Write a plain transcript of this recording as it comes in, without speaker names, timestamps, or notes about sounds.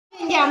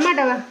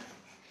அம்மாட்ட வா.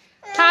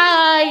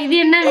 இது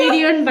என்ன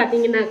வீடியோன்னு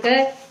பார்த்தீங்கன்னாக்க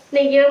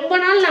இன்னைக்கு ரொம்ப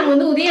நாள் நாங்கள்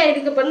வந்து உதயா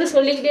இதுக்கு பண்ணு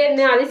சொல்லிக்கிட்டே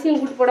இருந்தேன். அதிசயம்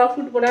கூட்டு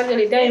போடான்னு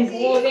சொல்லிட்டு என்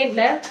போகவே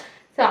இல்லை.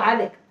 ஸோ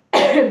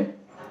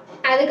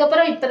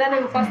அதுக்கப்புறம் இப்போ தான்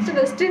நாங்கள்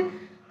ஃபஸ்ட்டு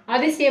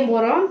அதிசயம்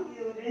போகிறோம்.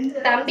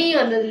 தம்பி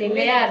வந்தது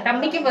இல்லையா,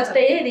 தம்பிக்கு ஃபஸ்ட்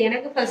டைம், இது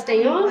எனக்கு ஃபஸ்ட்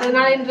டைம்.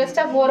 அதனால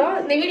இன்ட்ரெஸ்ட்டாக போகிறோம்.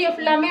 இந்த வீடியோ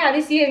ஃபுல்லாமே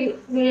அதிசய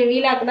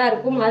வீலாக்கு தான்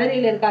இருக்கும்.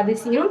 மதுரையில் இருக்க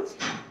அதிசயம்.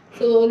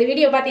 ஸோ இந்த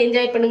வீடியோ பார்த்து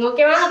என்ஜாய் பண்ணுங்க.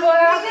 ஓகே வாங்க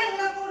போகலாம்.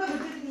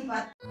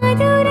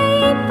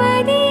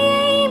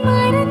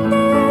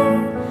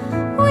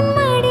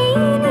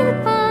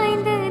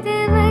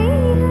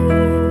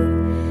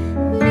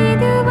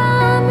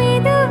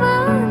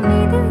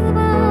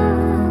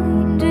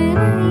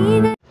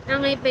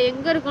 நாங்கள் இப்போ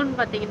எங்கே இருக்கோம்னு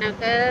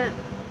பார்த்தீங்கன்னாக்க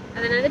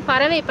அதனால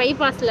பறவை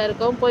பைபாஸில்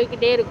இருக்கோம்.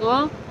 போய்கிட்டே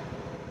இருக்கோம்.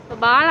 இப்போ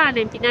பாலா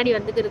அண்ணன் பின்னாடி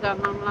வந்துட்டு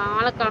இருக்காங்க. அவங்களாம்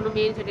ஆளை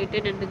காணுமேன்னு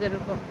சொல்லிட்டு நின்றுட்டு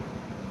இருக்கோம்.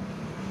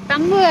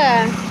 தம்பு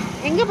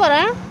எங்கே போகிற?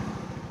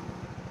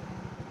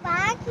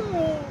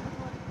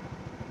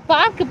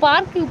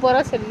 பார்க்குக்கு போகிற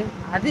சொல்லு.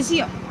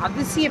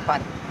 அதிசய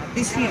பார்க்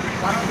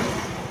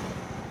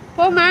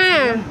போமா.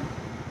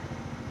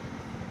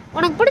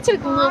 உனக்கு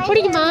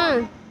பிடிக்குமா?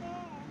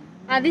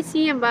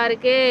 அதிசயம்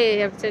பார்க்கு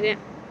அப்படி சொல்லியா.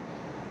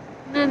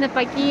 இன்னும் அந்த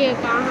பக்கியை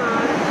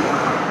காணோம்.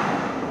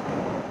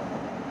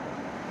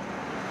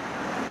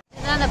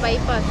 இதுதான் அந்த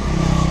பைபாஸ்.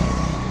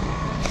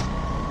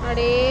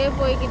 அப்படியே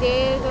போய்கிட்டே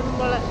இருக்கணும்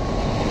போல.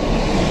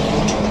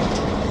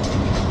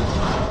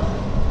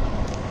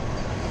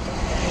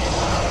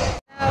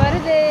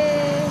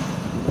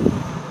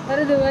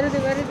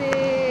 வருது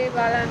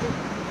பாலான்னு.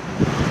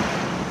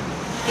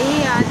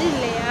 அது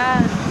இல்லையா,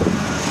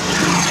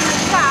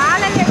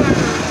 ஆளையே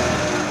காணும்.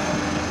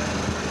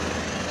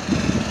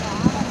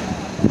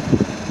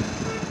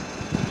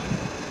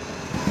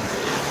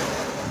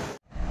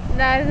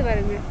 இந்த அறுது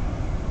பாருங்க,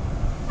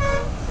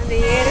 அந்த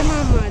எருமா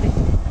மாடு.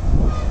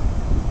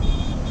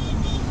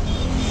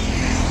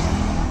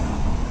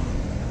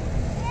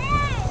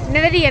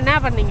 என்ன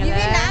பண்ணீங்க?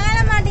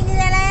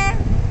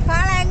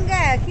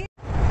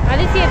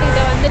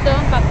 அதிசயத்துக்கிட்ட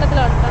வந்துட்டோம்.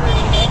 பக்கத்தில் வந்துட்டோம்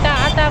நினைக்கிறேன்.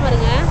 ஆட்டா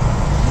பாருங்க.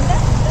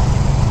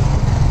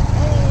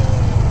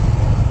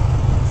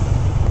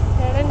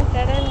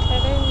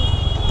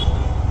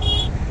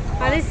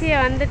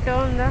 அதிசயம்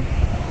வந்துட்டோம். இந்த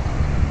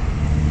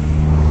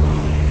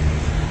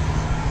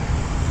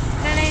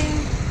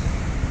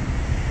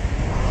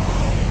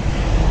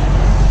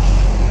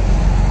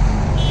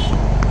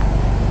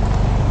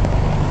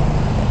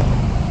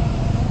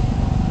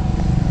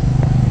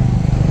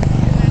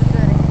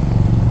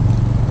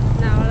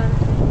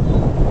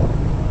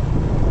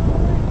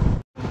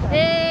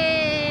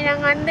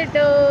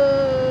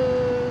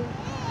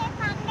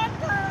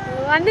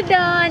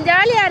வந்துட்டோம்.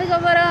 ஜாலியா இருக்க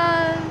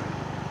போறோம்.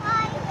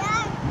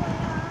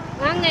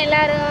 வாங்க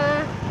எல்லாரும்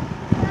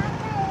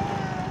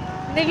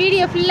இந்த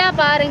வீடியோ ஃபுல்லா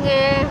பாருங்க.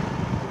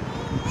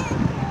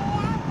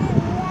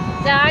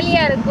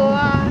 ஜாலியா இருக்கும்.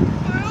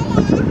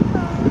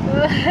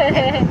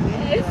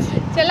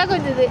 செல்ல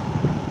கொஞ்சது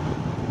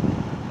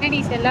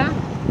நடி செல்லம்.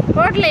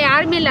 ரோட்ல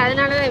யாருமே இல்லை,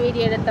 அதனாலதான்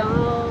வீடியோ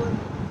எடுத்தோம்.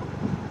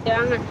 சரி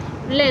வாங்க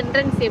உள்ள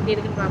என்ட்ரன்ஸ் எப்படி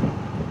இருக்குன்னு பார்ப்போம்.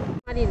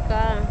 மாதிரி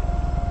இருக்கா?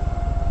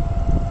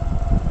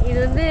 இது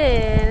வந்து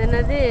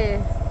என்னது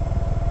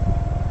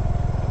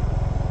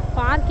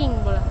பார்க்கிங்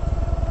போல.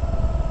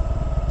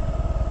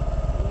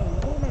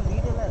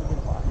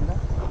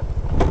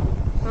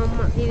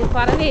 ஆமா இது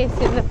பறவையை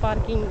சேர்ந்த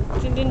பார்க்கிங்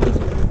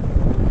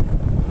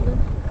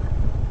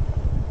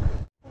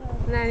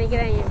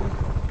நினைக்கிறேன்.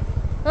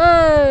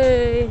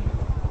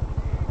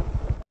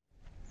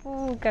 பூ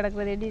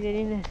கிடக்குது ரெடி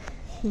ரெடின்னு.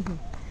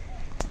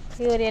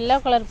 இது ஒரு எல்லோ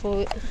கலர் பூ.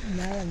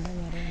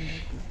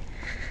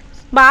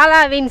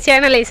 பாலாவின்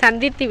சேனலை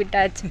சந்தித்து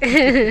விட்டாச்சு.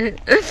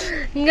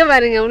 இங்கே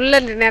பாருங்க, உள்ள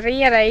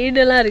நிறைய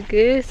ரைடெல்லாம்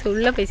இருக்கு. ஸோ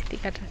உள்ள போய் சுற்றி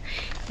காட்டுறேன்.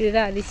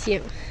 இதுதான்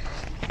அதிசயம்.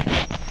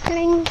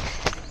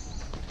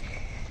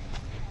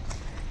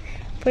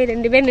 போய்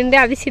 2 பேர் நின்று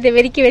அதிசயத்தை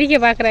வெறிக்க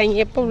பார்க்குறாங்க.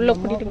 எப்போ உள்ள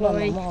கூட்டிட்டு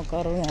போவாங்க.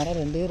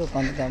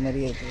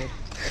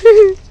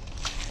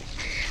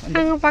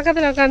 அங்கே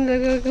பக்கத்தில் உட்காந்து.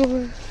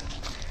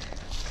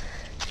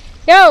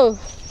 யோ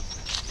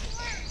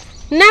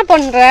என்ன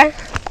பண்ற?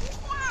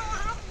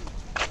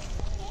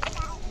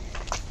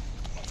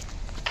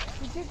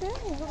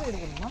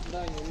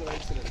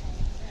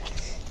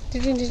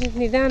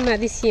 இதுதான்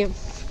அதிசயம்.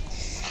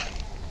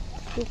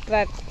 சூப்பரா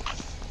இருக்கு.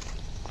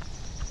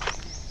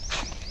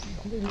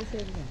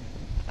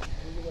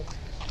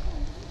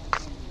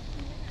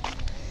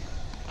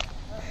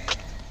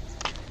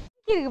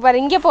 இருக்கு பாரு,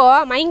 இங்க போ.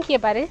 மைங்கிய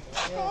பாரு.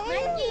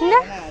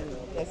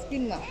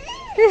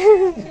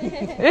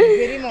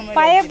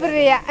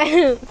 பயப்படுறியா?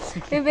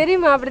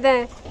 பெரியம்மா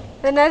அப்படிதான்.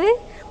 என்னது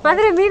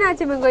மதுரை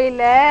மீனாட்சி அம்மன்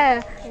கோயில்ல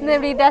இந்த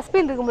இப்படி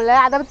டஸ்ட்பின் இருக்கும்ல,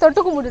 அதை தொட்டு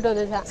கும்பிட்டுட்டு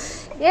வந்துச்சான்.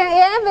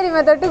 ஏன்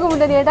பெரியம்மா தொட்டு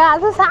கும்பிட்டு கேட்டா,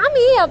 அது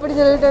சாமி அப்படி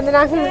சொல்லிட்டு வந்து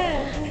நாங்க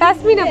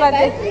டஸ்ட்பினை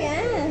பார்த்து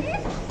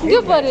இங்க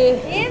பாரு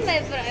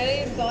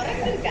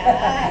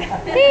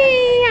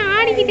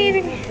ஆடிக்கிட்டே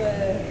இருக்கு.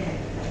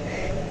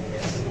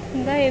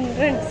 இந்த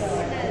என்ட்ரன்ஸ்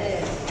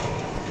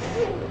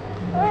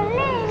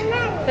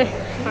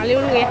வழி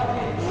விடுங்கய்யா,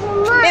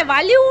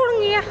 வழி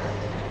விடுங்கய்யா.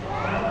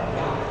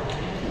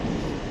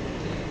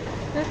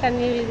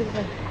 தண்ணி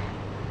விழுகுது.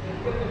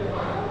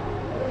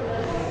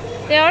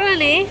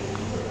 எவ்வளோண்ணே?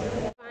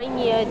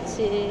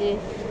 வாங்கியாச்சு.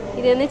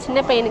 இது வந்து சின்ன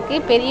பையனுக்கு,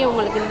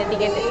 பெரியவங்களுக்கு இந்த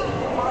டிக்கெட்டு.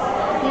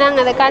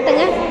 நாங்கள் அதை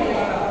காட்டுங்க.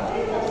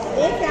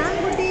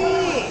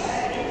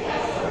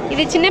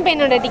 இது சின்ன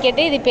பையனோட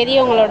டிக்கெட்டு, இது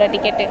பெரியவங்களோட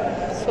டிக்கெட்டு.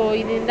 ஸோ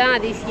இதுதான்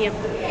அதிசயம்.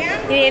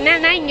 இது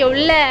என்னன்னா இங்கே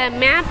உள்ள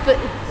மேப்பு,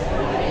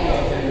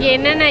 இங்கே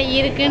என்னென்ன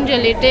இருக்குன்னு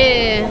சொல்லிட்டு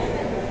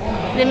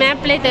இந்த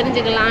மேப்லேயே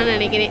தெரிஞ்சுக்கலான்னு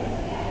நினைக்கிறேன்.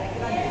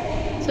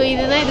 ஸோ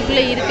இதுதான்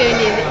இதுக்குள்ளே இருக்க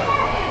வேண்டியது.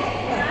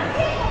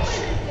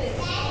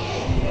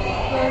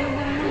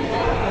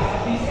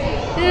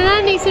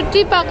 இதுதான் நீ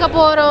சுற்றி பார்க்க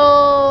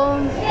போகிறோம்.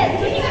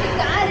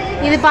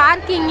 இது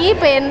பார்க்கிங்கு.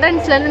 இப்போ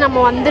என்ட்ரன்ஸ்லேருந்து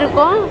நம்ம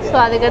வந்திருக்கோம். ஸோ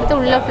அதுக்கடுத்து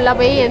உள்ளே ஃபுல்லாக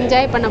போய்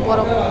என்ஜாய் பண்ண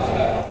போகிறோம்.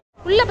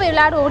 உள்ளே போய்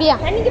விளையாடு. ஓடியா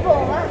அன்னைக்கு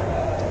போவோம்.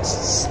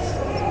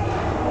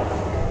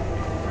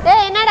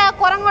 என்னடா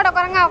குரங்கோட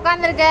குரங்கா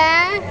உட்காந்துருக்க?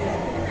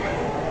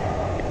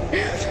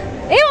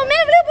 உன்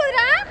மேல விழுக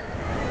போகுதுடா.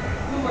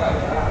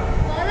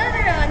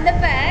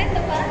 வந்தப்ப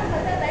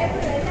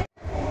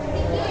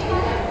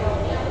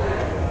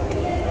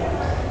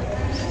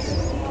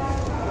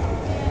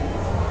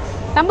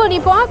தம்பு நீ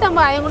போ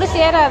தம்பு, அவன் கூட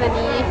சேராத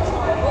நீ.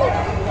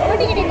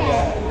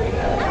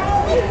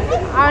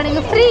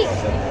 அவனுக்கு ஃப்ரீ.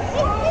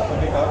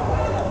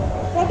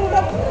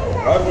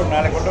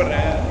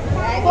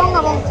 போங்க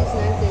போங்க.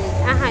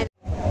 ஆஹா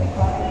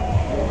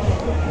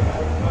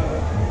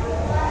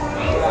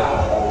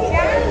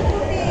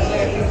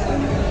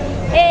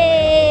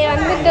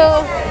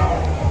வந்துட்டோம்.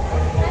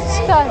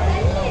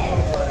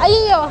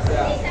 ஐயோ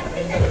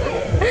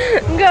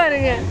இங்க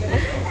வருங்க.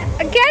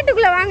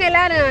 கேட்டுக்குள்ள வாங்க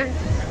எல்லாரும்.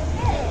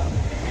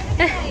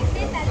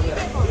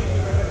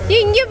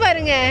 இங்க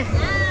பாருங்க,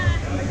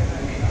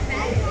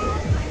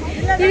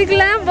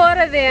 இதுக்கெல்லாம்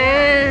போறது.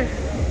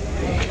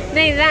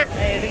 இதுதான்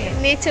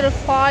நேச்சுரல்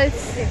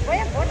ஃபால்ஸ்.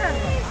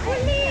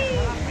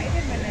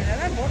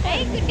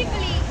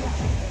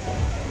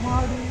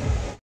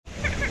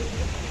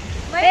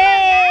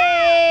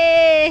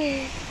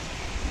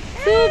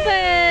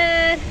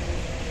 சூப்பர்.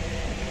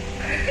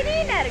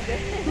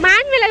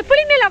 மான் மேல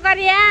புலி மேல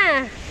உட்காரியா?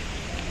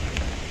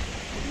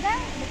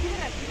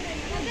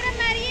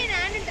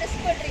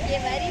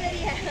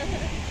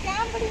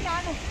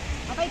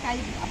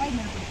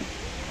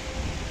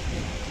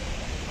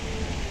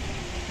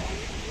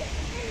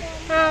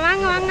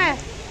 வாங்க வாங்க.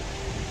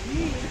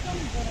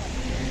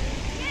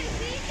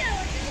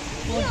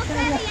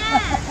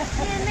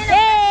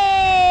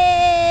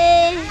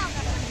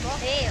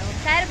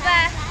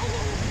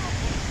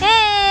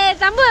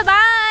 தம்பு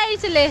பாய்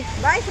சொல்லு.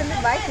 பாய் சொல்லு.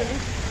 பாய் சொல்லு.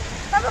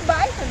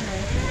 பாய் சொல்லு.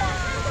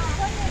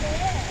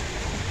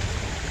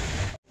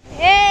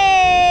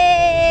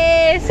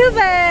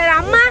 சூப்பர்.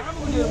 அம்மா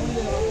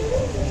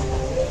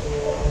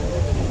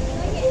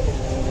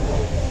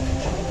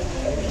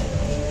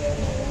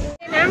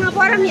நாங்க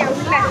போறோம்.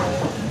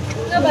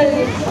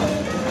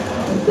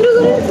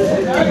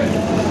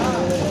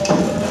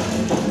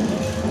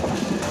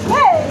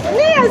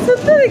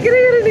 சுத்து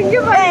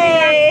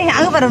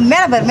அங்க பாரு.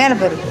 மேல பாரு. மேல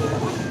பாரு.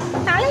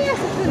 தலையா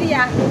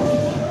சுத்துறியா?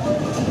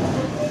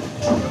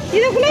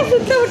 இதுக்குள்ள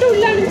சுத்த விட்டு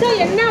உள்ள அடிச்சா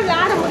என்ன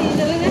விளையாட முடியும்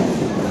சொல்லுங்க.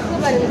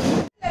 பாருங்க.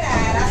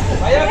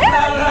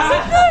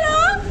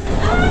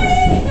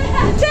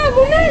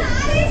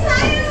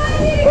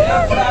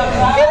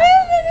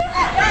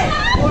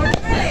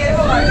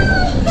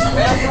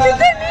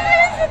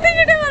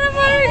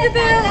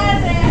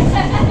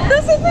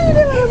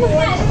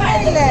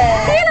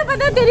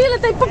 தெரியல.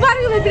 இப்ப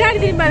பாருங்க, பின்னாடி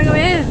திரும்பி பாருங்க.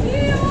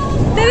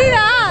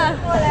 தெரியுதா?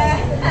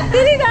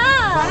 தெரியுதா?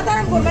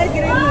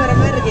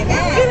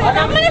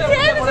 நம்மளே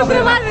சேர்ந்து சுத்துற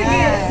மாதிரி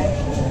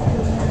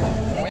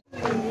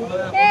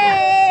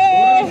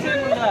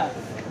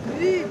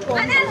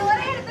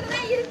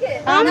இருக்கு.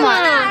 ஆமா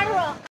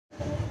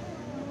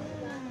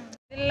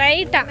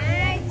லைட்டா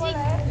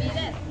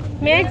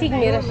மேஜிக்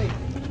மிரர்.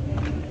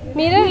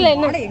 மிரர்ல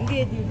என்ன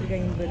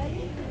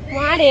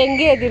மாடு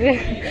எங்க ஏத்திரு?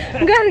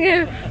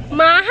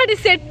 மாடு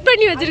செட்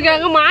பண்ணி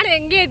வச்சிருக்காங்க. மாடு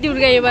எங்க ஏத்தி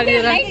விடுறாங்க பாருங்க.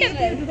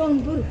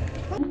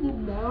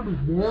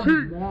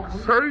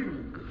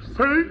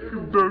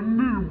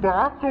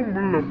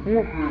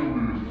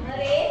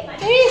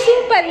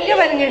 சூப்பர். இங்க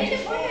பாருங்க.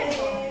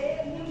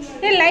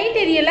 Light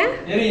எரியல.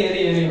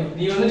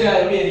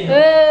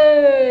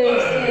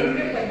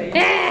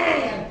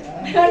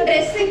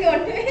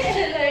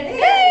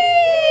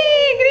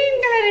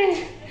 Green colour.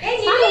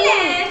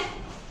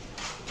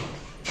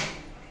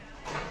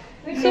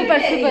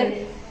 Super super.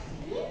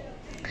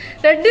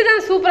 Red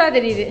தான் சூப்பரா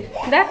தெரியுது.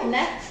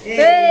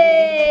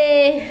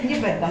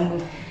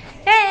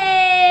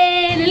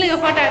 நில்லுங்க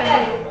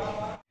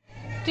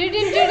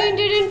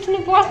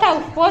போட்டோ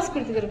போஸ்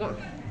கொடுத்துருக்கோம்.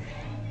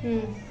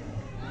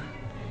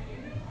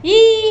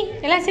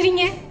 எல்லாம்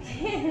சரிங்க.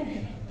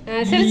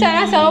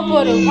 சிரிச்சாதான் சிவப்பு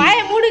வரும்.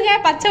 வாயை மூடுங்க,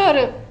 பச்சை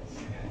வரும்.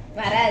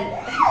 வராது.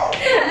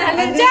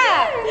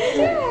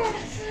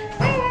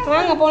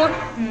 வாங்க போலாம்.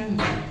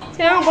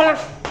 சரி வாங்க போலாம்.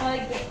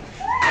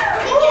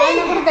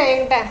 கொடுத்த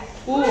என்கிட்ட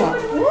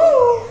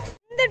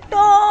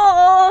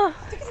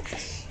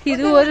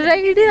இது ஒரு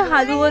ரைடு,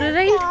 அது ஒரு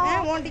ரைடு.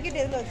 உன் டிக்கெட்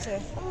எதுல வச்சு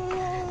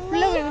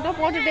உள்ள வேணும்னா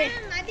போட்டுட்டேன்.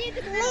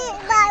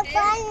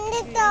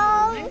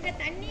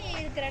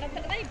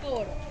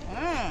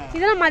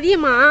 இதெல்லாம்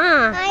மதியமா?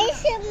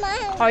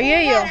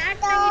 ஐயோ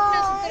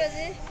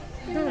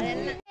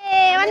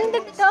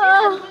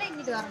வந்துட்டோம்.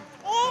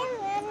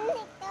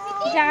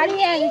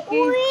 ஜாலியா இருக்கு.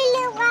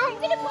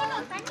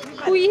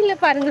 குயில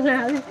பாருங்களா,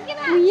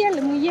 முயல்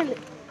முயல்.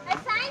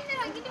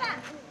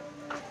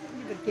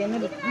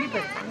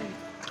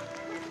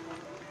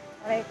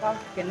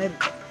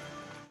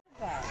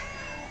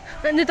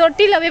 அந்த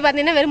தொட்டில போய்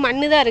பார்த்தீங்கன்னா வெறும்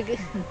மண்ணு தான் இருக்கு.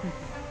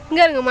 இங்க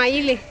இருங்க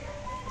மயில்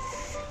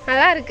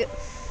நல்லா இருக்கு.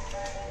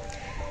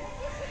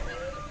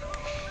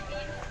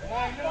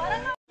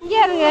 இங்க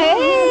இருங்க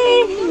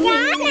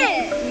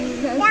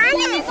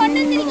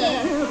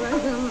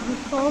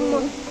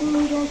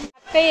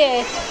அத்தையே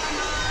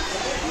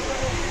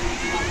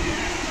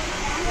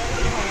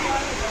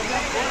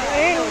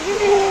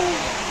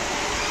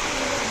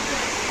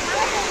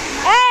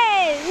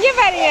இங்க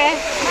பாருங்க.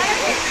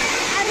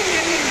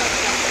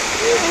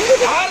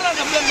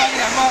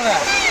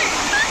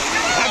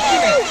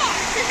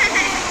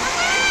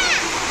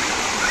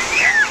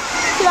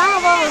 வாங்க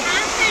போவோம்.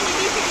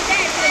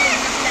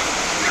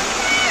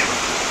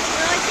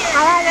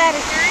 அழகா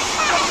இருக்கு.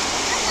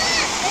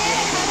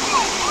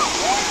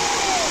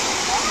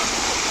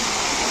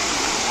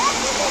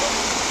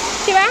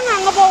 சரி வாங்க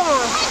அங்க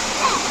போவோம்.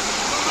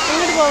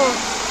 எங்கிட்டு போவோம்?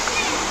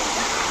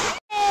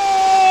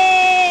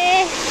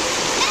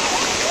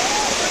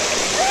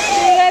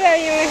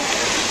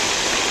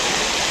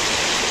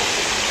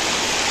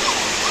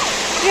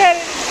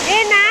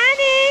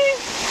 நானே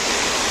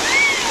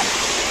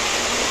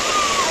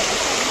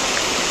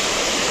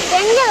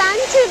எங்க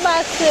லஞ்ச்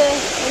பாக்ஸ்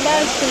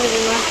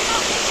வச்சுருக்கீங்களா?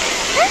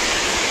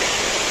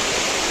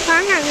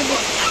 வாங்க அங்கிட்டு.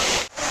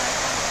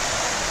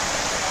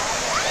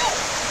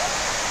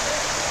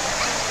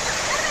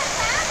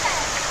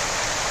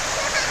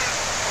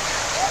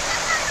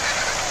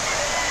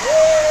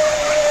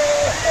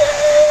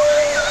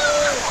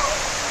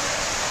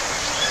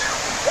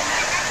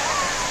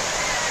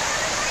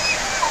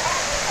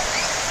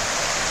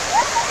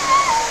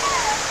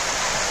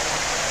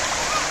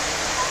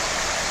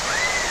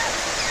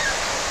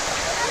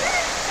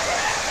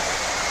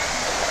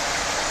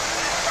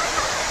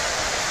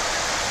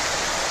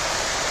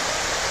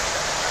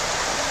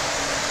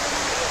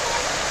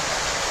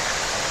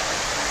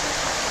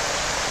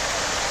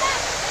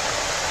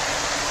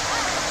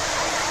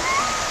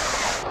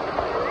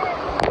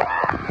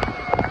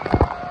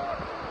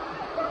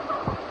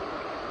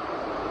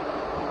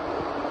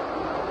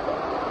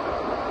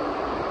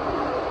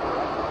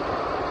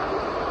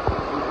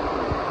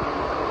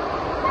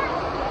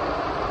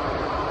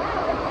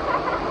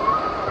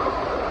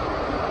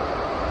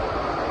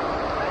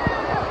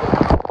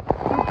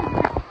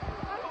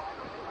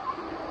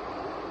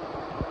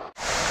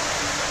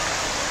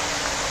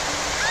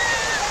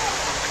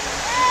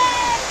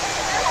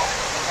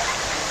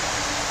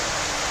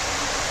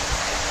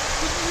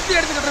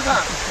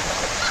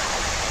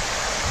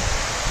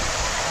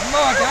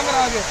 அம்மா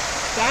கேமராவுக்கு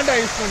ஸ்டாண்டா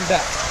யூஸ்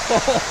பண்ணிட்டேன்.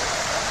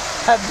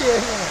 அப்படியே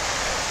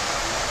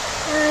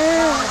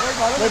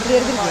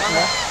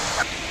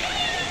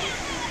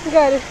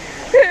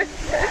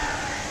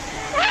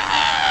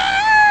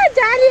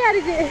ஜாலியா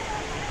இருக்கு.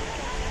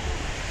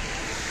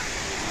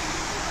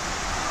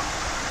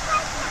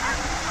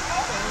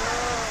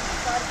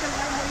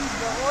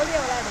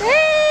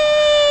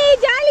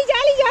 Jolly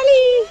jolly jolly.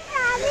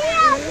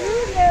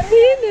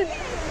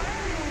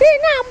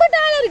 என்ன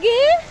 $50 இருக்கு?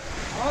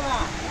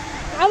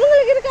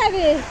 அவங்களுக்கு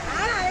இருக்காது.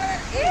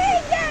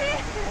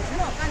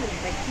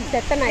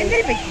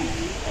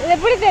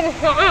 எப்படி தெரியும்?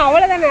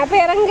 அவ்வளவுதானே. அப்ப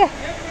இறங்க,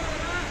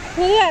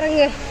 நீ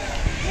இறங்க.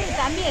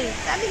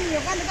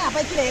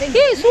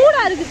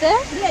 சூடா இருக்குது.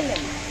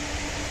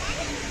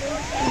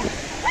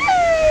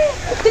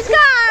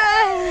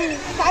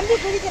 தம்பி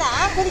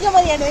குடிக்கிறான். குடிக்க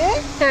முடியாது.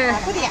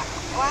 குடியா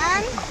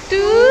 1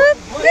 2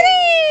 3.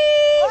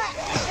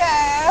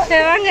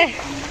 சரி வாங்க.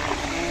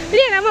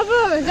 இல்லையா நம்ம போ,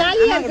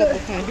 ஜாலியா இருக்கு.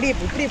 இப்படியே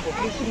போ, இப்படியே போ,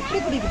 இப்படி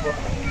குடிக்க போ.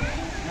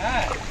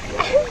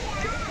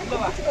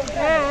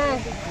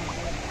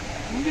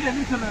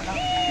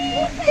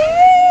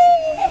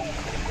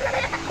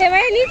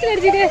 நீச்சல்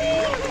அடிச்சுட்டு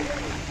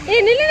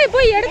நில்லுங்க,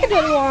 போய் எடுத்துட்டு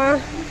வருவோம்.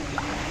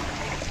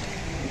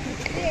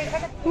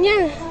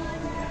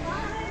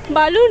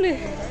 பலூனு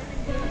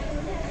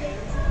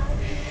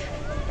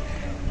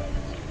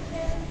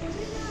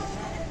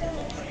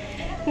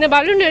இந்த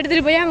பலூன்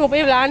எடுத்துட்டு போய் அங்க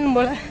போய் விளையாடணும்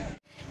போல.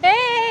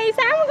 ஏய்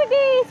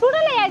சாமுக்குட்டி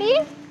சுடலையாடி?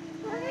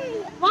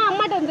 வா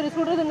அம்மாட்ட வந்துரு,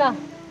 சுடுறதுண்ணா.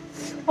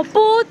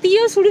 அப்போ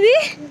தீயோ சுடுது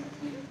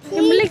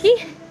என் பிள்ளைக்கு.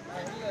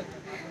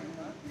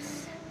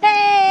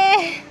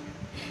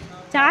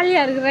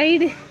 ஜாலியா இருக்கு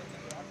ரைடு.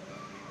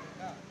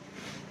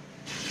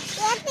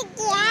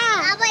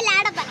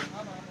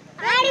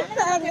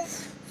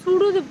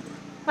 சுடுது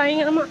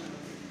பயங்கரமா.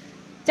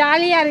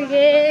 ஜாலியா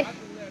இருக்கு.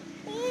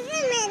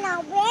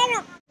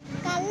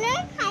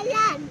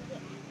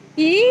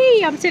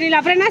 ஏய் அப்ப சரியில்லை.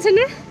 அப்புறம் என்ன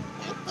சொன்ன?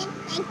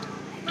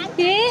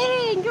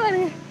 ஏய் இங்க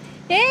வருங்க.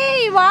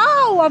 ஏய்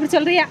வாவ் அப்படி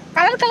சொல்றியா?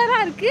 கலர் கலரா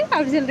இருக்கு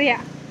அப்படி சொல்றியா?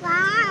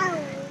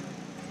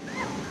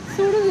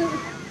 சுடுது.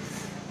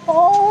 ஓ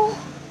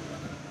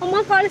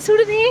அம்மா கால்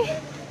சுடுதே.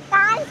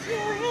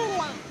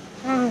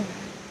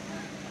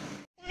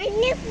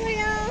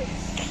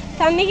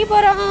 தண்ணிக்கு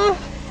போறோம்.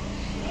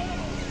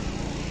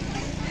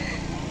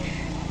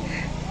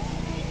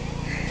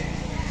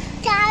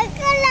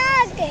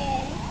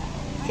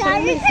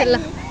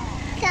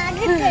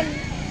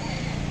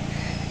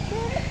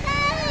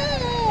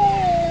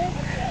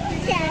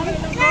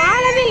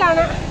 ஆளவே இல்லை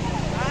ஆனா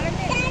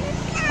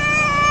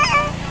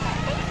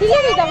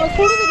இல்லடி தங்க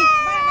சுடுதுடி.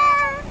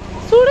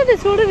 சுடுது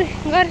சுடுது.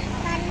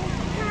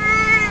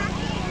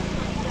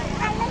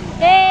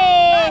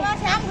 ஏய்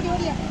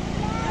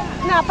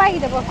நான் அப்பா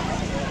கிட்ட போ.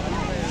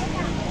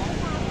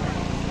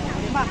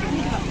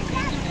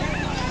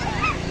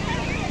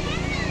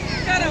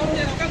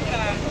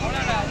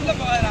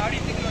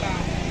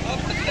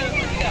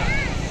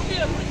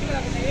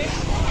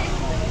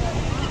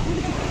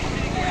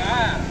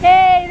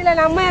 ஏய் இதுல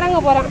நம்ம இறங்க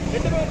போறோம்.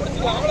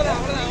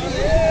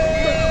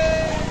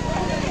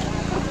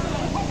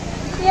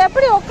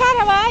 எப்படி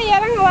உட்காரவா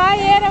இறங்கவா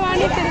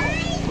ஏறவான்னு தெரியும்.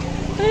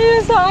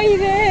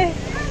 சாயுது.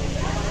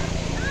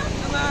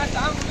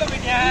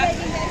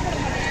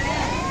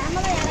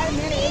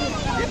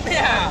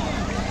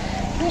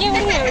 இங்கே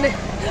விடுங்க அவனு.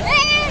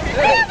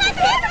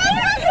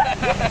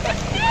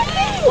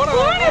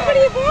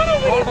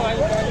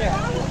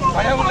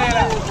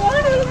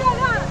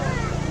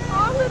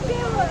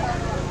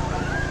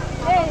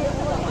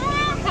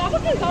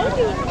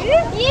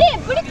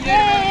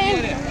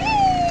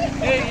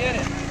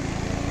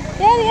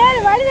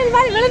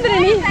 விழுந்துரு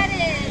நீ.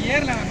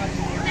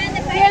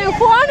 எனக்கு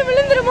போன்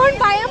விழுந்துருமோன்னு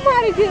பயமா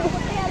இருக்கு.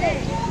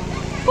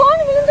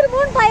 போன்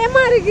விழுந்துருமோன்னு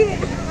பயமா இருக்கு.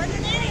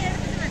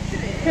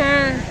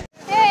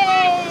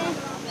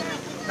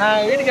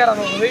 நான்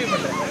வீட்டுக்காரங்க உதவி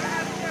பண்றேன்.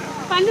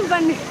 பண்ணு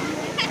பண்ணு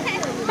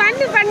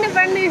பண்ணு பண்ணு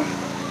பண்ணு.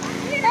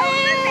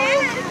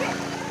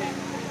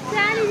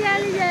 Jolly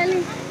jolly jolly.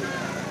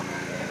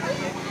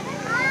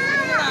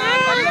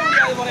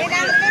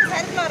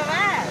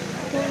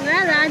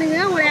 ஆடுங்க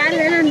உங்களை யாரும்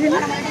வேணும்.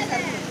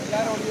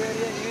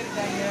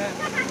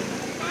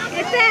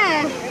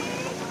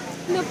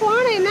 இந்த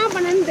போனை என்ன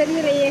பண்ணன்னு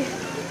தெரியலையே.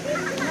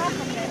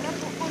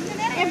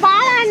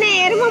 பாலாண்ணே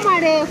எரும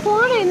மாடு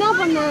போனை என்ன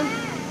பண்ண?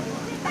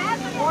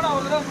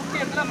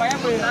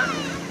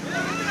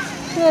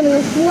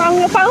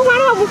 அவங்க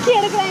பகுமான முக்கியம்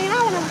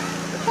எடுக்கிறாங்கன்னா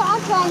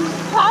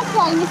காசு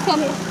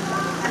வாங்கிச்சானே.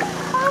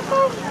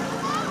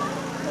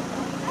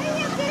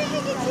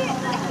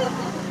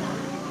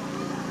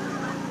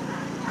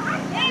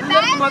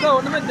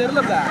 ஒண்ணுமே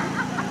தெரியல.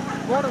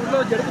 போன உள்ள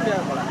வச்சு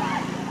எடுத்துட்டேன் போல.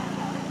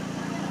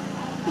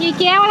 நீ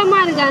கேவலமா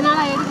இருக்கு அதனால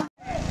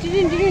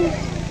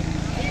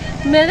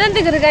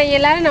மிதந்துக்கு இருக்காங்க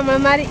எல்லாரும் நம்ம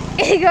மாதிரி.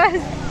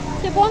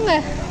 போங்க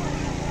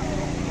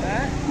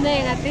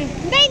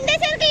இந்த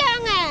சர்க்கிள்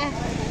வாங்க.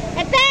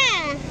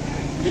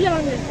 இதுல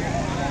வாங்க.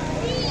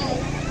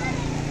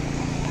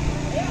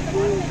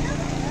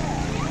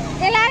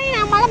 எல்லாரையும்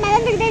நம்மளால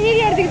மிதந்துக்கிட்டே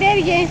வீடியோ எடுத்துக்கிட்டே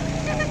இருக்கேன்.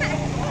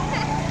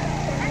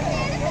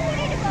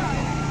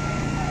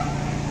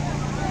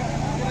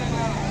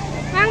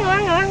 வாங்க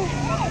வாங்க வாங்க.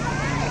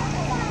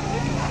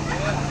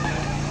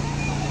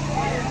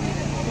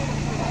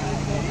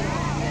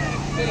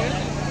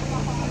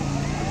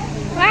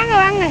 வாங்க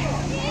வாங்க.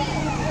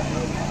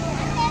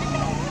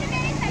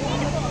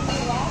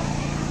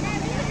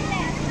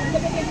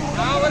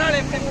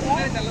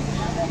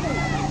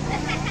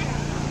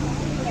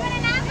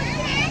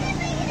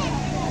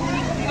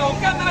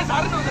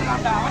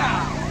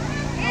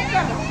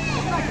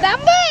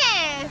 தம்பி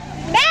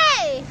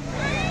டேய்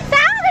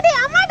சாவுடி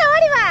அம்மாட்ட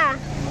ஓடி வா.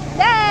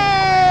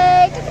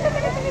 டேய்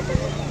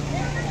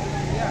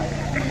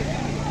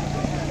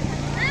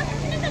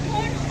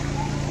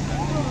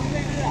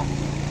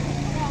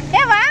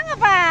ஏ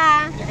வாங்கப்பா.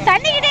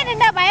 தண்ணிக்கிட்டே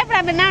நின்றா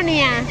பயப்படாம என்ன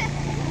நீயா?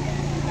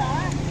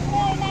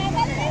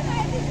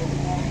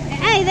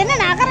 இது என்ன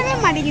நகரவே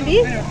மாட்டேங்குது.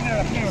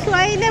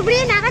 இது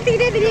எப்படியே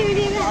நகர்த்திக்கிட்டே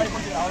தெரியும்.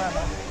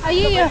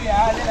 ஐயோ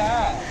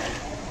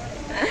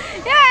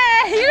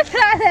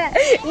இருக்காத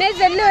என்ன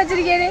செல்லு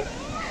வச்சிருக்கேன்னு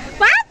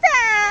பார்த்தா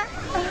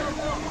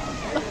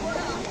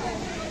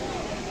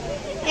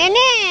என்ன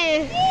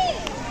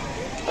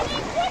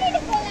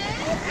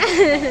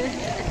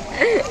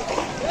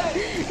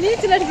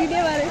நீச்சல்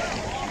அடிச்சுக்கிட்டே பாரு.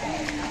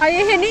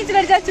 ஐயோ நீச்சல்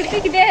அடிச்சா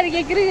சுத்திக்கிட்டே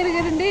இருக்கே கிரு கிரு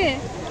கிருண்டு.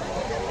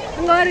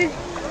 அங்க ஒரு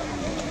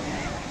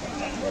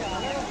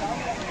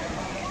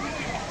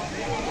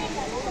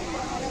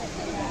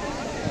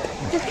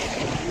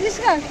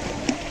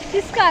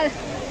इसका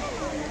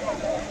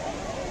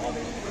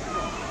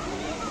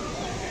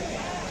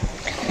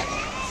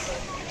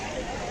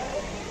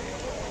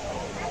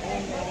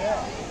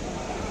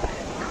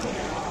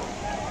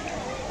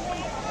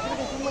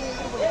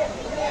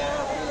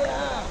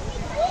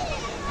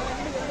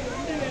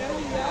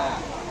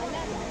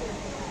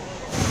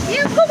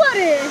ये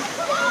कुमारे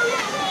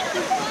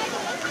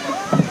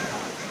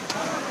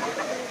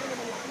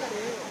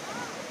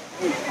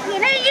ये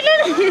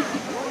नहीं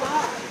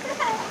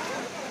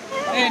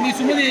ஏய் நீ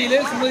சுமதி இல்ல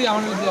சுமதி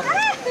அவனுக்கு வா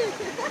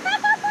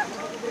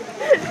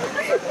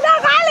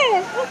நான் காலே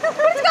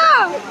புடிச்சுக்கோ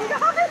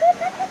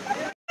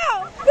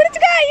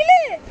புடிச்சுக்கோ இல்ல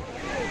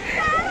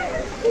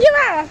இங்க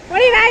வா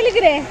ஒரே நான்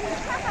இழுக்குறேன்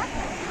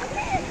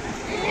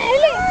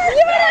இல்ல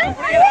இங்க வா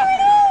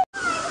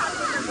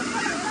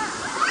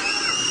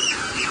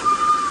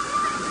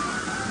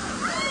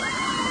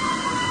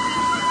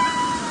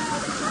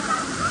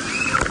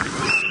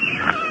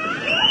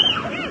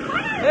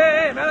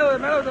ஏய்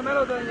மேல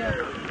ஊத்துங்க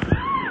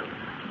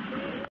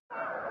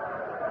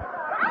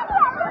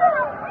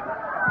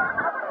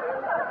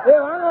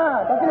ஏய் வாங்க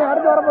டக்குனு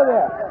அடுத்து வர போகுது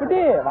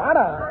குட்டி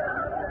வாடா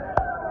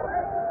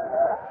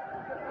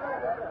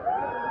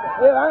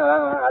ஏய் வாங்க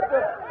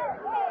அடுத்து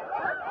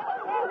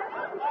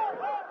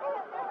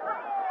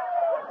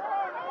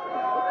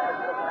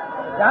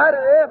யாரு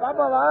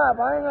பாப்பாவா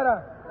பாயங்கடா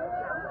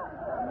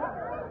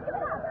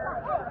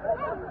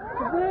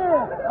குட்டி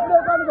அப்படியே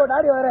உட்காந்துக்கோ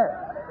டாடி வரேன்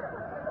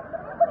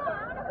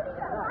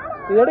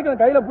இது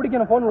எடுக்கணும் கையில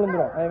பிடிக்கணும் போன்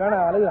விழுந்துரும்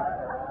வேணாம் அழுகுறான்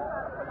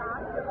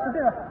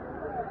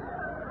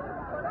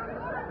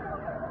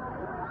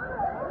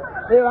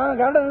ஏய் வாங்க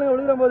கரெக்டா நின்று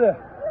விழுகிற போது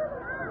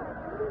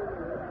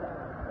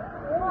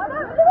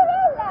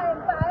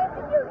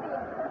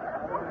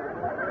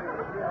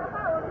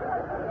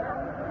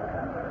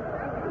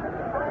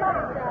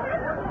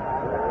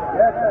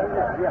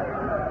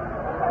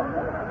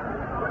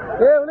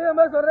ஏய் விழுகிற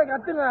போது சொல்றேன்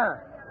கத்துங்க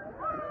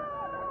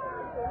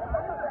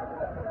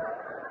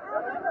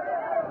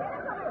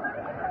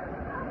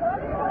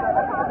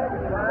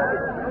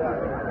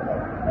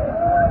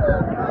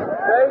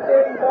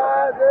Waiting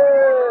for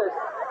this.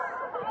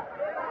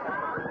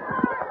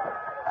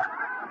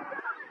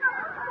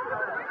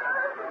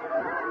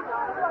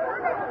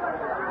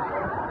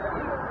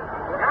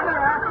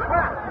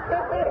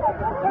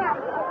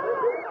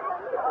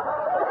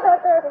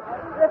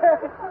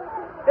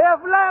 Hey,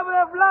 fly,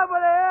 buddy.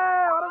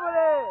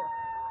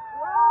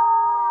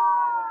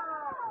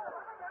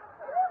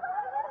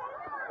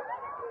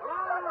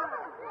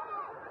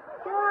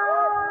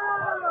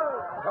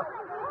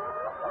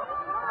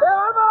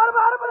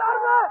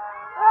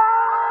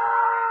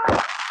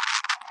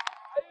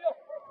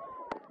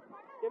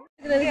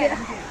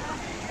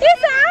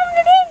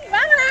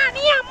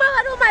 நீ அம்மா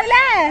வருவோம் அதுல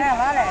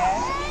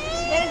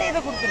இதை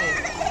கொடுத்துரு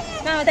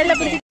நான் தெரியல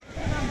புடி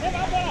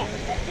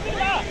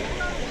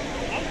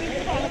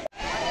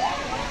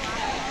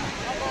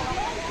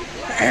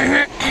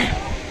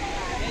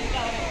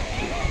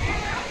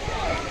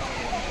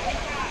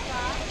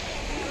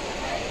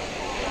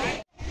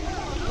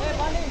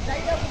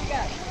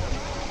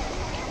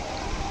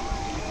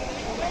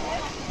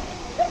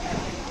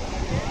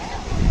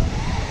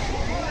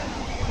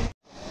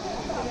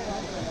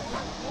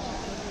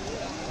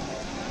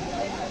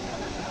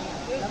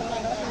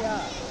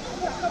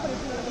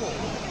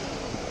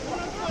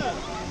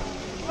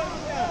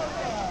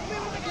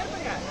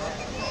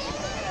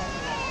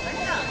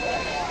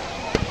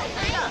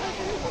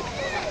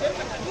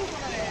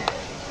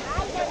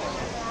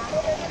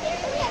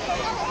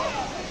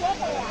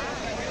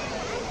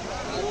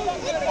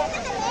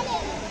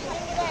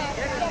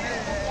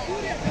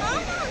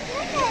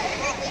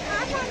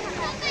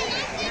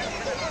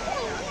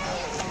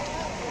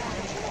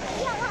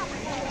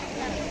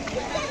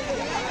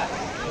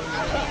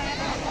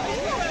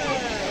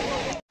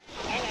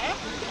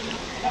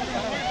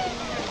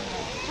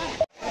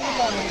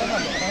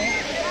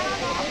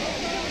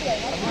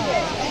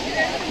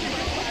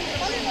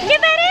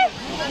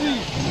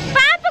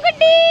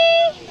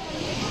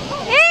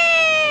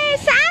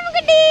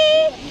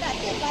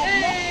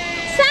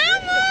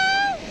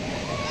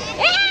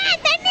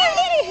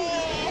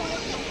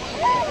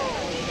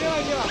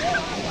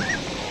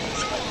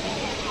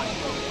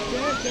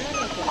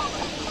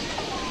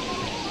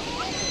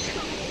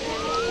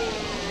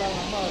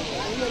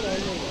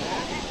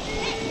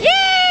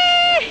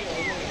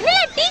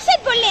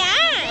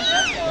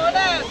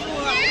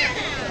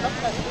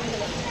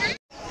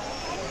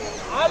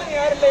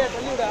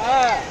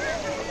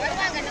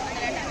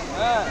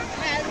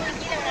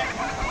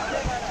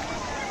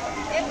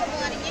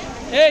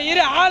ஏய்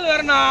இரு ஆள்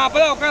வரணும்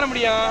அப்பதான் உட்கார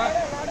முடியும்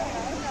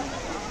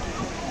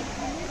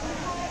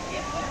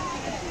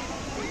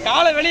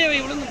காலை வெளியே வை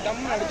விழுந்து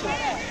டம்னு அடிச்சு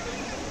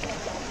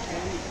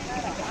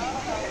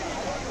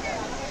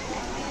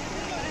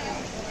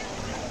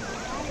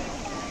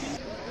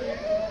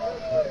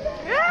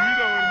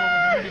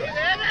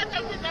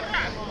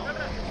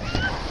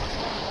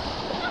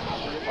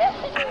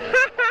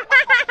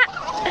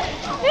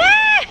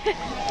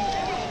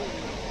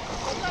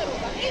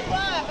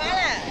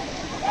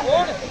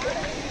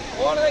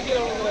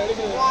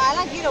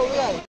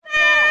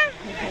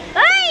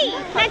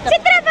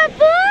நட்சத்திர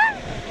பாப்பு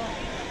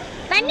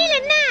தண்ணில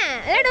என்ன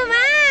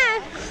ஏடுமா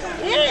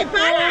ஏய்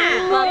பாலா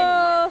பாலா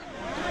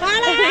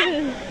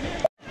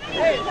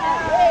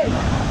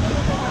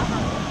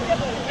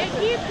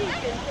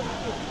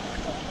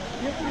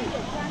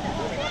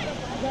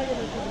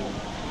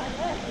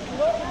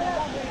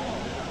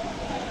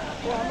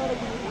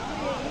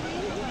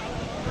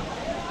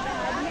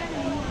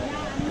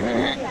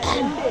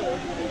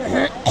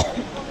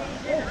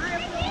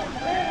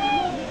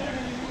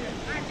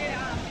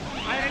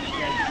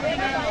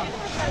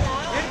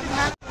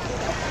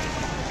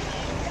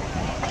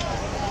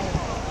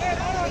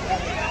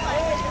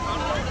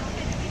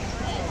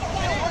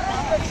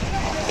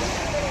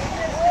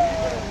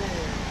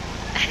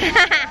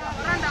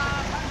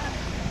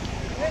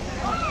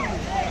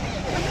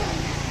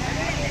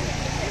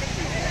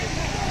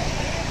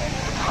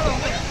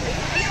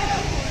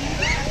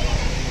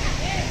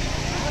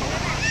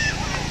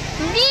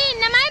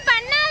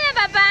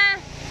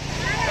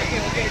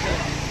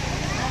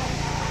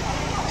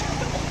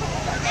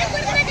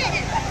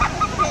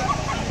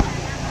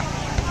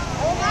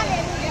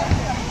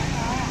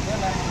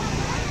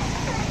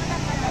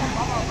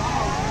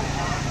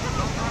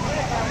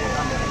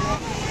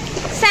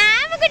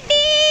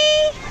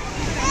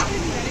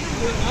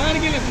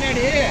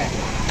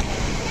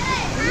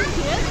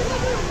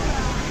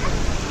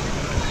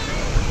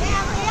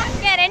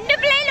ரெண்டு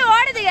பிள்ளைல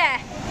ஓடுதுங்க.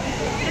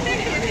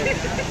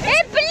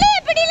 ஏய் பிள்ளை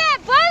பிடில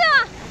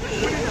போதும்.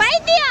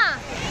 பைத்தியம்.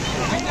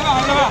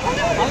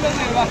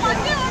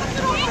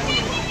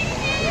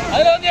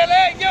 அதுல வந்து ஏல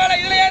இங்க வாடா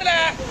இதுல ஏறல.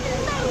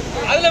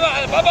 அதுல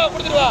பாப்பா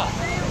கொடுத்துட்டு வா.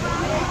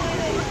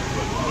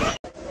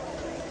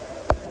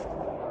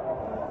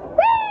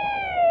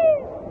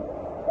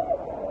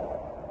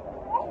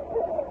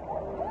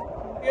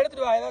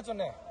 எடுத்துட்டு வா ஏதா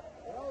சொன்னேன்.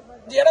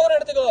 இந்த இடம் வர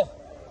எடுத்துக்கோ.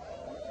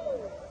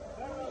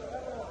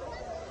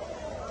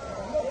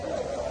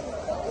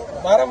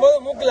 வரும்போது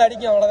மூக்குல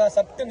அடிக்கும் அவ்வளவுதான்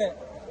சட்டுன்னு.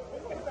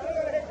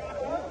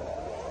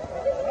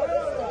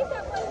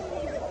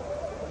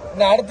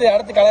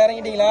 அடுத்து களை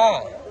இறங்கிட்டீங்களா?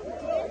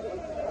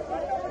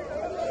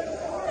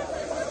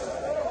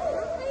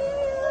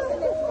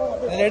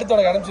 இதுல எடுத்து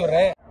உனக்கு அனுப்பிச்சு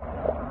விடுறேன்.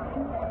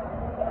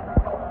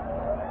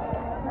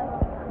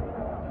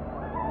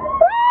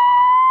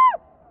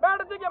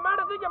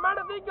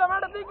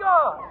 மேட தீக்கோ.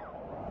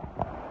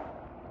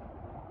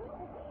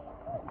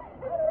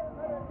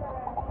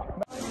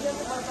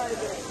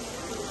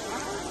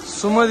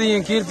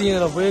 சுமதியும் கீர்த்தியும்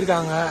இதுல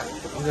போயிருக்காங்க.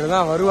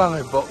 இதுலதான் வருவாங்க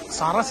இப்போ.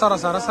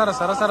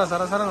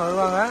 சரசரன்னு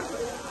வருவாங்க.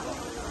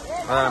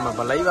 அதான் நம்ம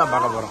இப்ப லைவா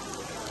பார்க்க போறோம்.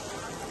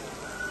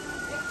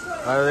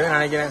 வருதுன்னு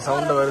நினைக்கிறேன்.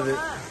 சவுண்ட் வருது.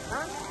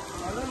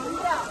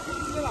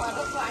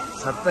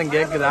 சத்தம்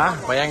கேக்குதா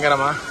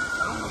பயங்கரமா?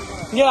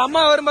 இங்க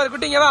அம்மா வரும்பாரு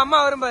குட்டிங்க. அம்மா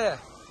வரும்பாரு.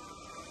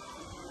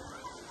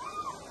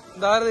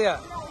 இந்த வருதுயா.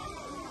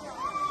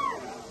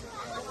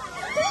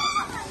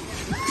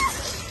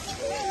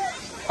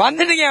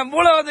 வந்துட்டீங்க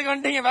மூலவத்துக்கு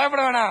வந்துட்டீங்க.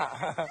 பயப்பட வேணாம்.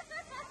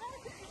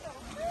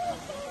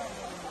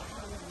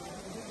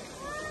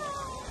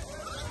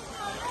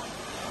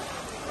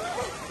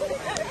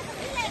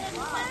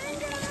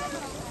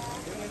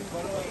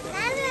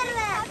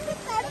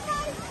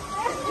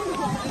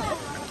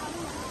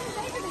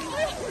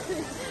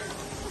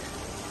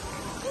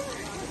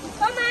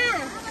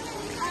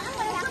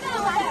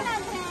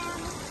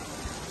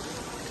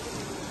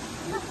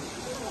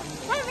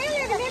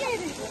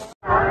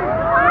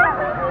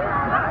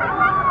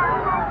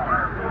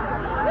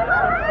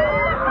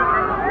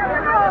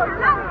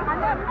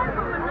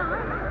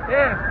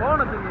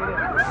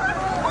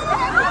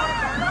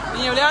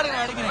 நீ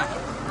விளையாடுங்க அடிக்கிறேன்.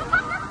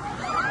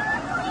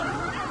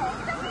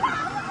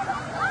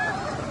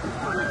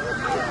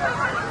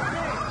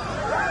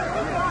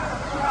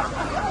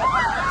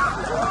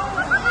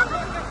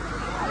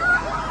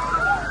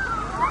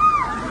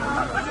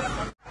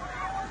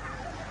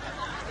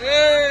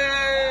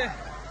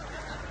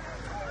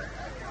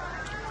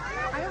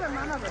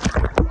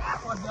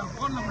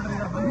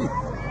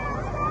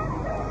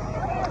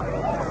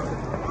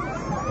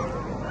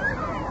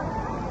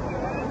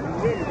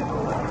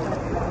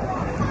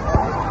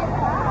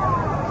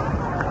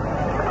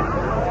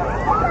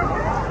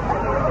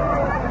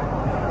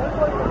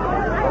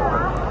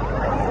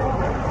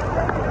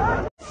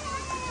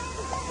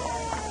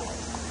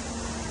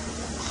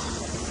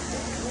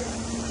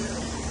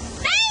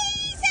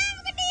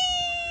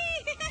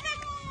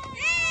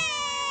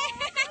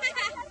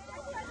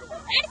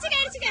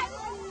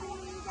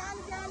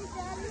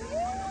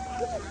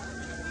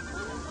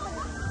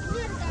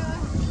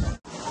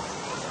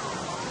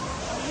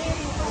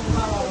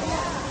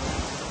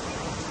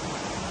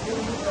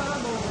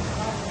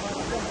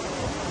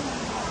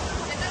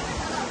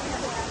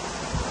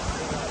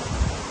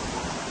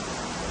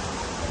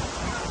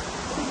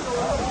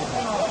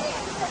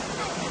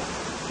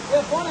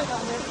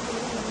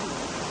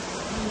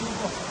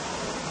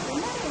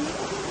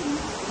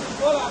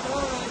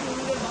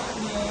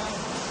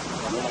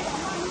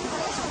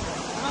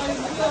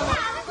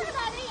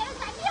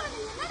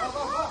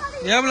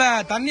 ஏப்ல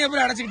தண்ணி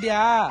எப்படி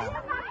அடைச்சுக்கிட்டியா?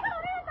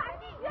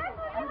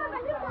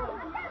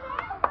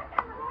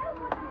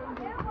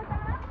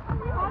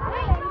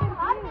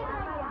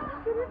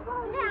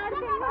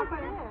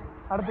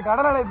 அடுத்து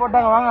கடல் அலை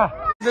போட்டாங்க. வாங்க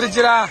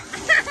திருச்சிரா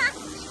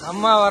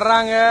அம்மா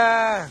வர்றாங்க.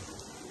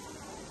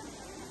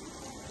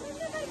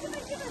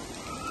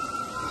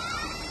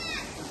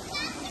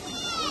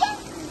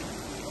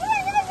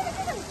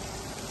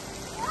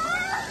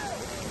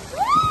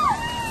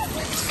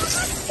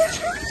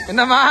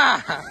 என்னம்மா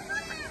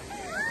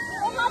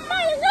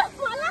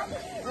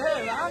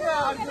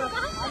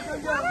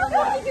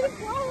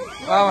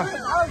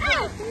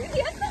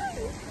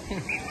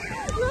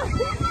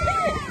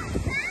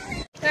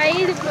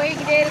ரைடு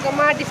போய்கிட்டே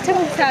இருக்கோமா,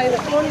 டிஸ்டர்பன்ஸ் ஆகுது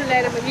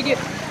ஃபோனில் நம்ம வீடியோ.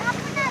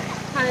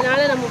 அதனால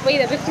நம்ம போய்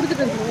இதை போய்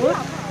கொடுத்துட்டு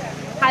வந்துடுவோம்.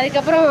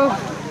 அதுக்கப்புறம்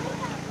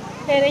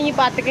இறங்கி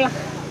பார்த்துக்கலாம்.